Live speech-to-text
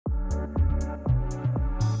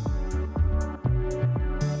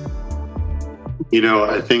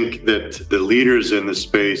I think that the leaders in the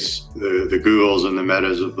space, the Googles and the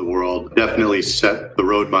Metas of the world, definitely set the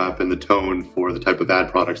roadmap and the tone for the type of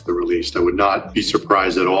ad products that are released. I would not be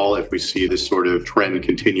surprised at all if we see this sort of trend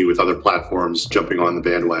continue with other platforms jumping on the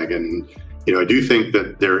bandwagon. I do think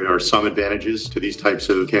that there are some advantages to these types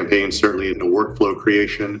of campaigns. Certainly, workflow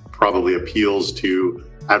creation probably appeals to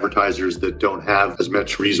advertisers that don't have as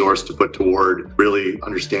much resource to put toward really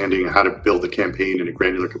understanding how to build a campaign in a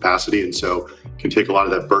granular capacity. And so can take a lot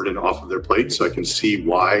of that burden off of their plate. So I can see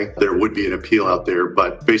why there would be an appeal out there.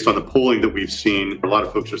 But based on the polling that we've seen, a lot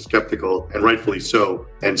of folks are skeptical, and rightfully so.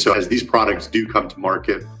 And so as these products do come to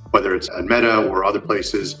market, whether it's at Meta or other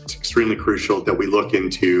places, it's extremely crucial that we look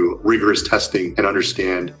into rigorous testing and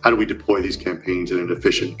understand how do we deploy these campaigns in an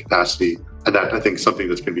efficient capacity. And that, I think, is something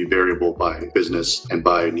that's going to be variable by business and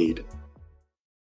by need.